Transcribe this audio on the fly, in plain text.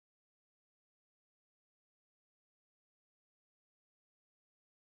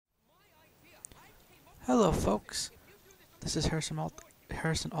Hello, folks. This is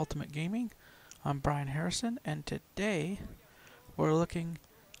Harrison Ultimate Gaming. I'm Brian Harrison, and today we're back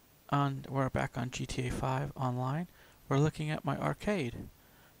on GTA 5 online. We're looking at my arcade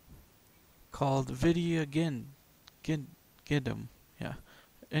called Vidya Gindam. Yeah.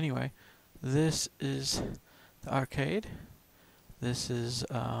 Anyway, this is the arcade. This is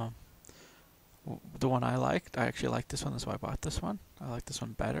the one I liked. I actually liked this one. That's why I bought this one. I like this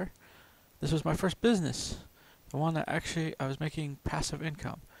one better. This was my first business. The one that actually I was making passive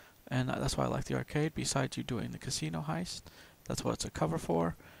income. And that's why I like the arcade, besides you doing the casino heist. That's what it's a cover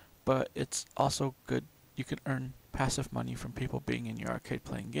for. But it's also good. You can earn passive money from people being in your arcade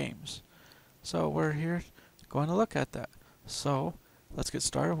playing games. So we're here going to look at that. So let's get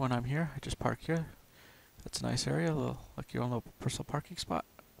started. When I'm here, I just park here. That's a nice area, a little like your own little personal parking spot.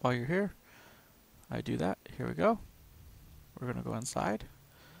 While you're here, I do that. Here we go. We're going to go inside.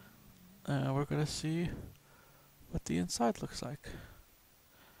 We're going to see what the inside looks like.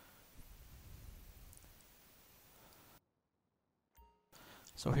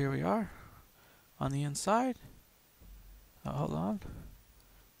 So here we are on the inside. Hold on.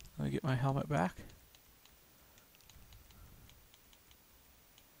 Let me get my helmet back.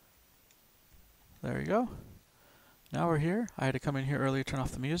 There we go. Now we're here. I had to come in here early to turn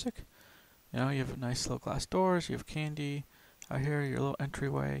off the music. You know, you have nice little glass doors. You have candy. Out here, your little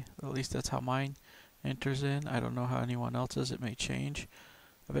entryway. At least that's how mine enters in. I don't know how anyone else's. It may change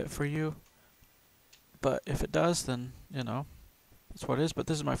a bit for you. But if it does, then, you know, that's what it is. But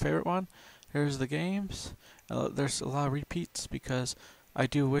this is my favorite one. Here's the games. There's a lot of repeats because I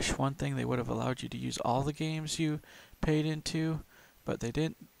do wish one thing they would have allowed you to use all the games you paid into, but they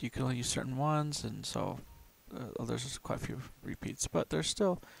didn't. You can only use certain ones, and so there's quite a few repeats. But there's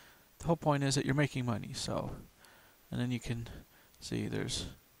still, the whole point is that you're making money. So, and then you can see there's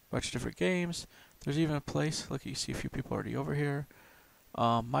a bunch of different games. There's even a place. Look, you see a few people already over here.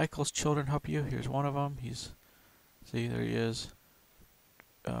 Michael's Children Help You. Here's one of them. See, there he is.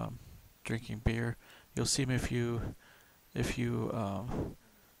 Drinking beer. You'll see him if you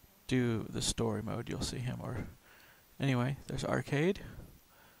do the story mode. You'll see him. Or anyway, there's arcade.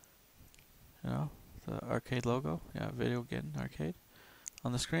 You know, the arcade logo. Yeah, Video Game Arcade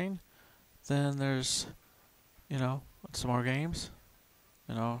on the screen. Then there's, you know, some more games.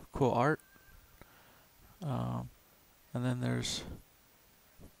 You know, cool art. And then there's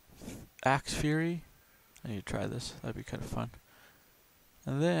Axe Fury. I need to try this. That'd be kind of fun.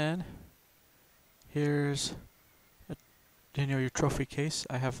 And then here's your trophy case.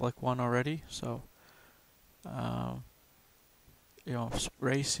 I have like one already, so you know,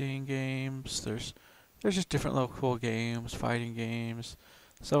 racing games. There's just different little cool games, fighting games.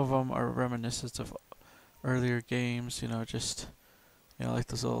 Some of them are reminiscent of earlier games. You know, just like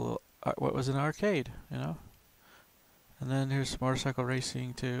this little what was an arcade. You know, and then here's motorcycle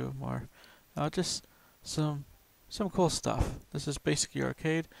racing too. More, just some cool stuff. This is basically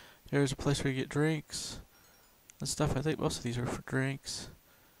arcade. There's a place where you get drinks and stuff. I think most of these are for drinks.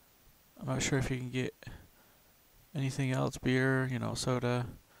 I'm not sure if you can get anything else. Beer, you know, soda.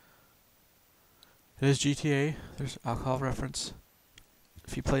 It is GTA. There's alcohol reference.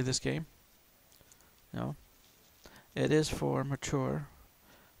 If you play this game, you know, it is for mature.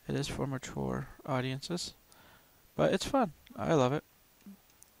 It is for mature audiences, but it's fun. I love it.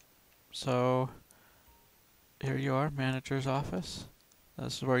 So here you are, manager's office.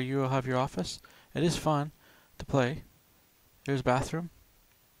 This is where you will have your office. It is fun to play. Here's bathroom.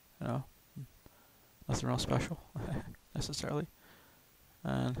 You know, nothing real special necessarily.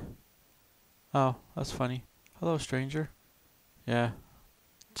 And oh, that's funny. Hello, stranger. Yeah.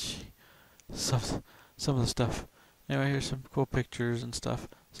 Some of the stuff. Anyway, here's some cool pictures and stuff.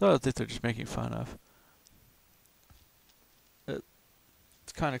 So I think they're just making fun of.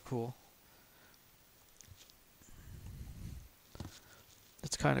 It's kind of cool.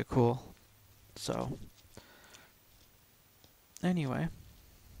 It's kind of cool. So anyway,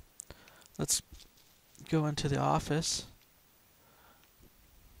 let's go into the office.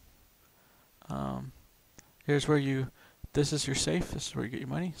 Here's where this is your safe. This is where you get your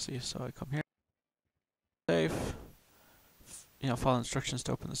money. See, so I come here. Safe. You know, follow instructions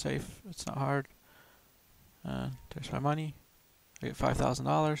to open the safe. It's not hard. There's my money. I get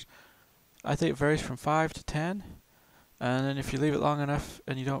 $5,000. I think it varies from 5 to 10. And then if you leave it long enough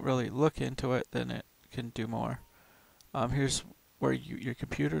and you don't really look into it, then it can do more. Here's where your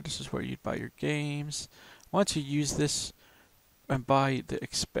computer. This is where you'd buy your games. Once you use this and buy the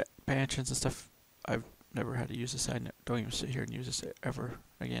expansions and stuff, I've never had to use this. I don't even sit here and use this ever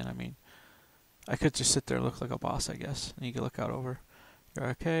again. I mean, I could just sit there and look like a boss, I guess. And you can look out over your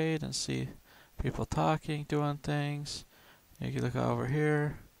arcade and see people talking, doing things. You can look over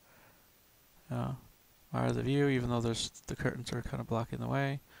here. Admire the view, even though the curtains are kind of blocking the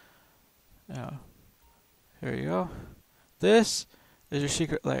way. Here you go. This is your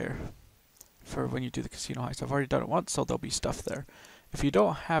secret lair for when you do the casino heist. I've already done it once, so there'll be stuff there. If you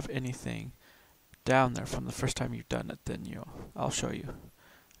don't have anything down there from the first time you've done it, then I'll show you.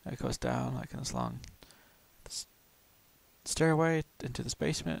 It goes down like in this long stairway into this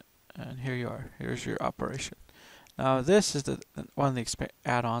basement, and here you are. Here's your operation. Now this is one of the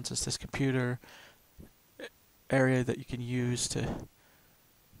add-ons. Is this computer area that you can use to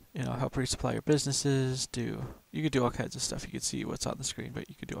help resupply your businesses. You could do all kinds of stuff. You could see what's on the screen, but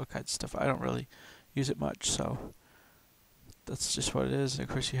you could do all kinds of stuff. I don't really use it much, so that's just what it is. And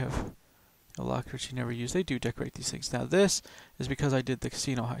of course you have lockers you never use. They do decorate these things. Now this is because I did the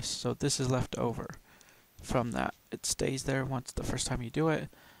casino heist, so this is left over from that. It stays there once the first time you do it.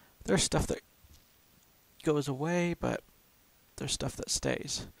 There's stuff that goes away, but there's stuff that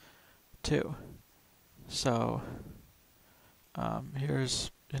stays too. So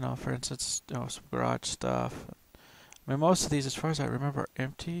here's for instance some garage stuff. I mean, most of these, as far as I remember, are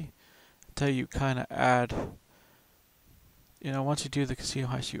empty until you kind of add. Once you do the casino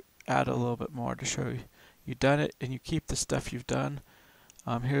heist, you add a little bit more to show you've done it, and you keep the stuff you've done.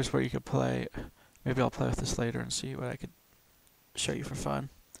 Here's where you could play. Maybe I'll play with this later and see what I could show you for fun.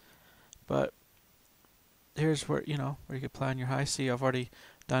 But here's where where you could plan your heist. See, I've already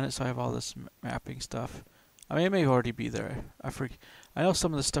done it, so I have all this mapping stuff. I mean, it may already be there. I know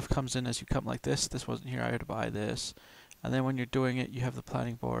some of the stuff comes in as you come like this. This wasn't here. I had to buy this. And then when you're doing it, you have the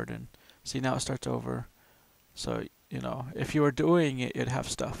planning board. And see, now it starts over. So, if you were doing it, you'd have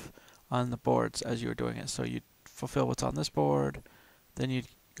stuff on the boards as you were doing it. So you'd fulfill what's on this board. Then you'd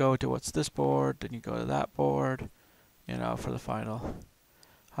go to what's this board. Then you go to that board, for the final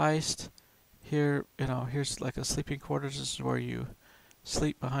heist. Here, here's like a sleeping quarters. This is where you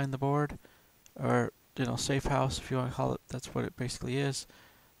sleep behind the board. Or safe house, if you want to call it. That's what it basically is.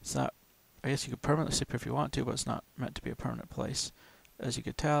 It's not, I guess you could permanently sleep if you want to, but it's not meant to be a permanent place. As you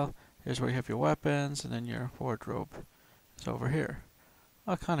could tell, here's where you have your weapons, and then your wardrobe is over here.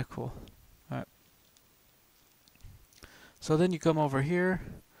 Oh, kind of cool. Alright. So then you come over here,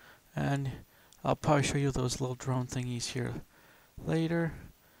 and I'll probably show you those little drone thingies here later.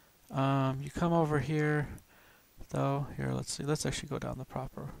 You come over here, though. Here, let's see. Let's actually go down the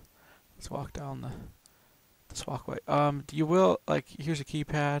proper. Let's walk down this walkway. You will, here's a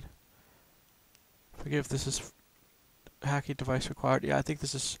keypad. Forgive, this is hacking device required. Yeah, I think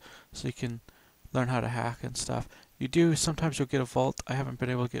this is so you can learn how to hack and stuff. Sometimes you'll get a vault. I haven't been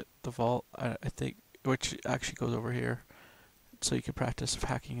able to get the vault, I think, which actually goes over here. So you can practice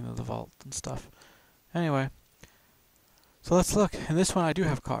hacking into the vault and stuff. Anyway, so let's look. In this one, I do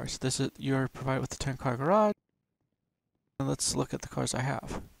have cars. You're provided with a 10-car garage. And let's look at the cars I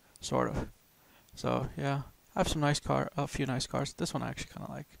have, sort of. So yeah, I have a few nice cars. This one I actually kind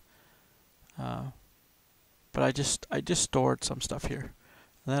of like. But I just stored some stuff here.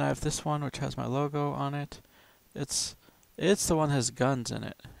 And then I have this one which has my logo on it. It's the one that has guns in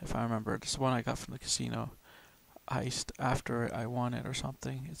it, if I remember. It's the one I got from the casino heist after I won it or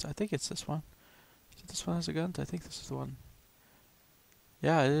something. I think it's this one. Is it this one has the guns? I think this is the one.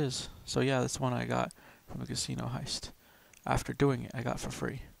 Yeah, it is. So yeah, that's the one I got from the casino heist. After doing it, I got for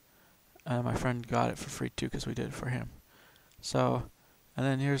free. My friend got it for free too because we did it for him. So, and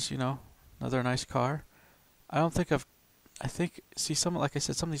then here's another nice car. See, like I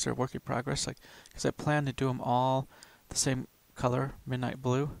said, some of these are work in progress, because I plan to do them all the same color, midnight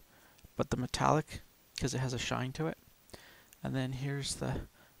blue, but the metallic, because it has a shine to it. And then here's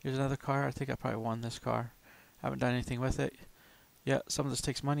another car. I think I probably won this car. I haven't done anything with it. Yeah, some of this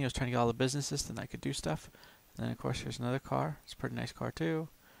takes money. I was trying to get all the businesses, then I could do stuff. And then of course here's another car. It's a pretty nice car too.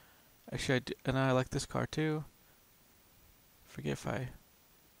 Actually, I like this car too. Forget if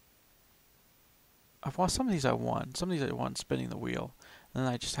I've won some of these. I won spinning the wheel, and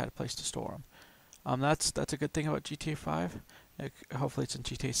then I just had a place to store them. That's a good thing about GTA 5. Hopefully it's in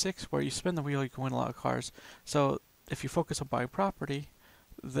GTA 6, where you spin the wheel, you can win a lot of cars. So if you focus on buying property,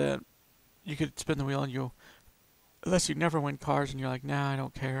 then you could spin the wheel, and unless you never win cars, and you're like, nah, I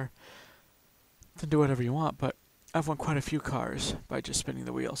don't care, then do whatever you want. But I've won quite a few cars by just spinning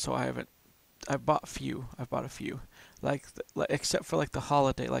the wheel. So I've bought a few. Except for the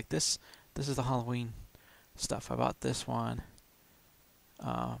holiday, like this. This is the Halloween stuff. I bought this one.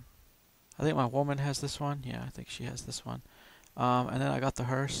 I think my woman has this one. Yeah, I think she has this one. And then I got the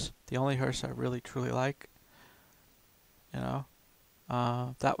hearse. The only hearse I really truly like.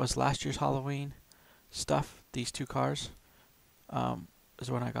 That was last year's Halloween stuff. These two cars is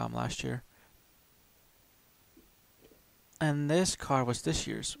when I got them last year. And this car was this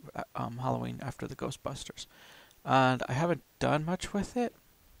year's Halloween after the Ghostbusters. And I haven't done much with it,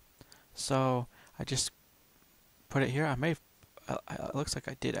 so I just put it here. I may have, it looks like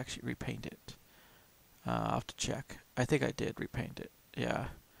I did actually repaint it. I'll have to check. I think I did repaint it. Yeah,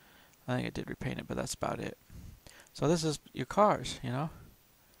 I think I did repaint it, but that's about it. So this is your cars, you know?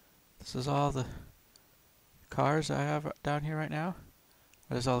 This is all the cars I have down here right now.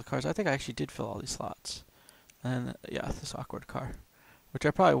 There's all the cars. I think I actually did fill all these slots. And then, yeah, this awkward car, which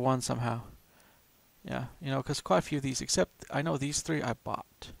I probably won somehow. Yeah, you know, because quite a few of these, except I know these three I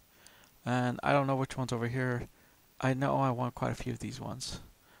bought. And I don't know which ones over here. I know I won quite a few of these ones.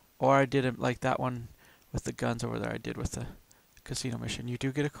 Or I did it like that one with the guns over there I did with the casino mission. You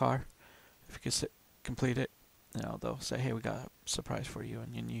do get a car. If you can complete it, you know, they'll say, hey, we got a surprise for you.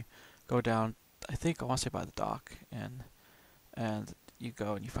 And then you go down, I think I want to say by the dock, and you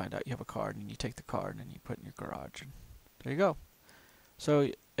go and you find out you have a card, and you take the card and you put it in your garage, and there you go. So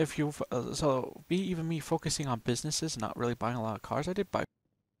if you even me focusing on businesses, not really buying a lot of cars. I did buy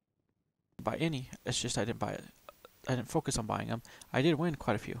any. It's just I didn't buy it. I didn't focus on buying them. I did win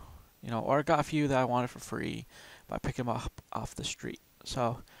quite a few, you know, or I got a few that I wanted for free by picking them up off the street.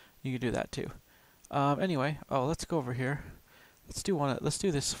 So you can do that too. Anyway, let's go over here. Let's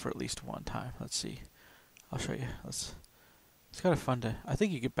do this for at least one time. Let's see. I'll show you. It's kind of fun to. I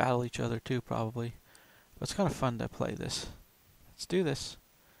think you could battle each other too, probably. But it's kind of fun to play this. Let's do this.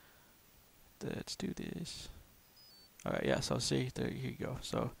 Let's do this. Alright, yeah, so see, there you go.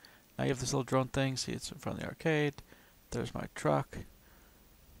 So now you have this little drone thing. See, it's in front of the arcade. There's my truck.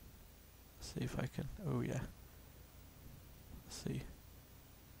 Let's see if I can. Oh, yeah. Let's see.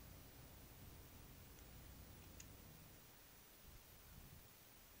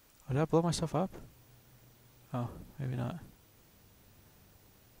 Oh, did I blow myself up? Oh, maybe not.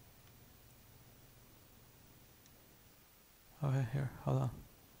 Okay, here, hold on.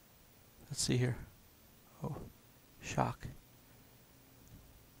 Let's see here. Oh, shock.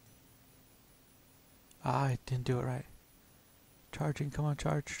 I didn't do it right. Charging, come on,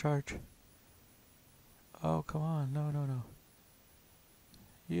 charge. Oh, come on, no.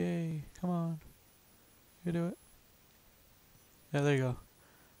 Yay, come on. You do it. Yeah, there you go.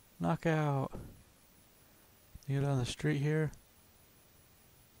 Knockout. You go down the street here.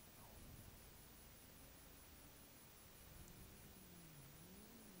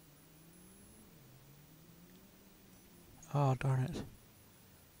 Oh, darn it.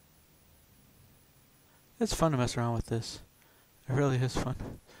 It's fun to mess around with this. It really is fun to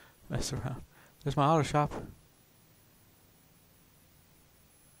mess around. There's my auto shop.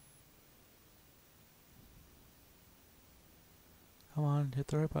 Come on, hit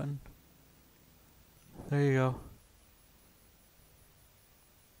the right button. There you go.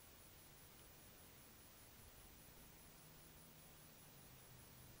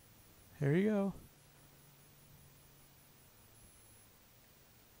 Here you go.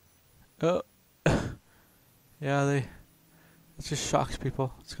 Oh. Yeah, it just shocks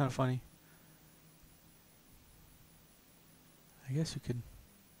people. It's kind of funny. I guess you could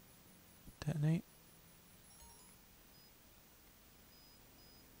detonate.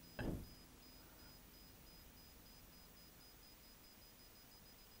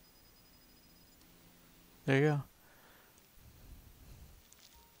 There you go.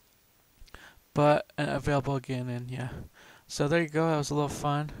 But available again, and yeah. So there you go. That was a little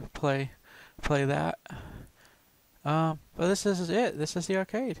fun. Play that. But this is it. This is the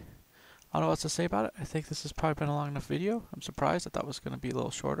arcade. I don't know what to say about it. I think this has probably been a long enough video. I'm surprised. I thought it was going to be a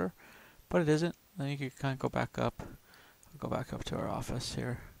little shorter, but it isn't. Then you can kind of go back up. I'll go back up to our office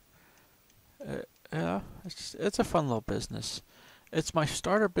here. Yeah, it's a fun little business. It's my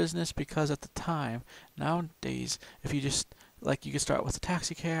starter business because at the time, nowadays, if you just like you could start with a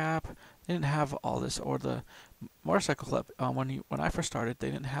taxi cab. They didn't have all this, or the motorcycle club. When I first started, they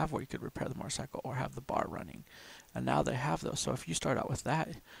didn't have where you could repair the motorcycle or have the bar running, and now they have those. So if you start out with that,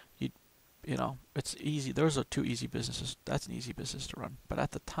 you know, it's easy. Those are two easy businesses. That's an easy business to run. But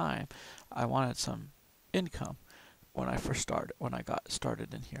at the time, I wanted some income when I first started, when I got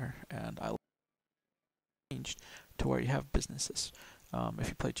started in here, and I changed to where you have businesses. If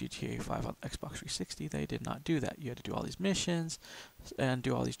you play GTA 5 on Xbox 360, they did not do that. You had to do all these missions and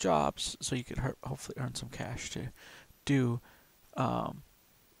do all these jobs so you could hopefully earn some cash to do,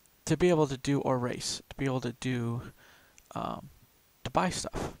 to be able to do or race, to be able to do, to buy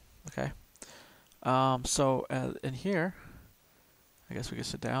stuff. Okay. So in here, I guess we could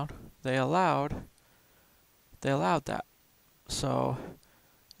sit down. They allowed that. So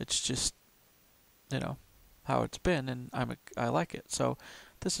it's just, you know, how it's been, and I like it. So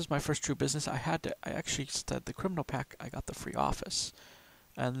this is my first true business. I actually said the criminal pack, I got the free office.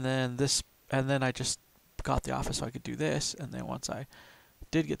 And then I just got the office so I could do this. And then once I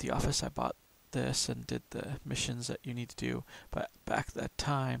did get the office, I bought this and did the missions that you need to do. But back that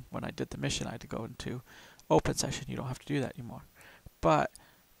time when I did the mission, I had to go into open session. You don't have to do that anymore.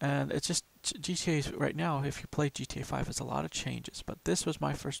 And it's just GTA right now, if you play GTA 5, it's a lot of changes. But this was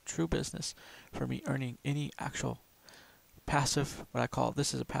my first true business for me earning any actual passive, what I call,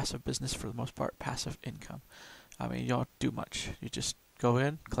 this is a passive business for the most part, passive income. I mean, you don't do much. You just go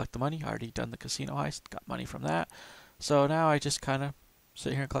in, collect the money. I already done the casino heist, got money from that. So now I just kind of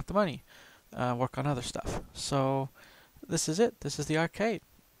sit here and collect the money, work on other stuff. So this is it. This is the arcade.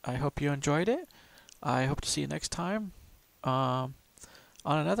 I hope you enjoyed it. I hope to see you next time on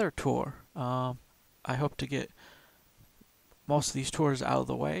another tour. I hope to get most of these tours out of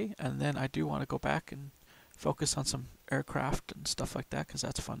the way, and then I do want to go back and focus on some aircraft and stuff like that, because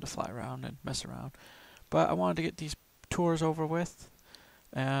that's fun to fly around and mess around. But I wanted to get these tours over with,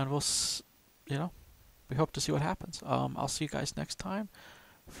 and we hope to see what happens. I'll see you guys next time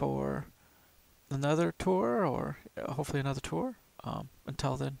for another tour, or hopefully another tour.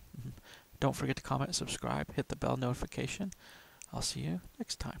 Until then, don't forget to comment, subscribe, hit the bell notification. I'll see you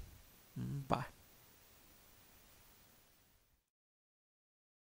next time. Bye.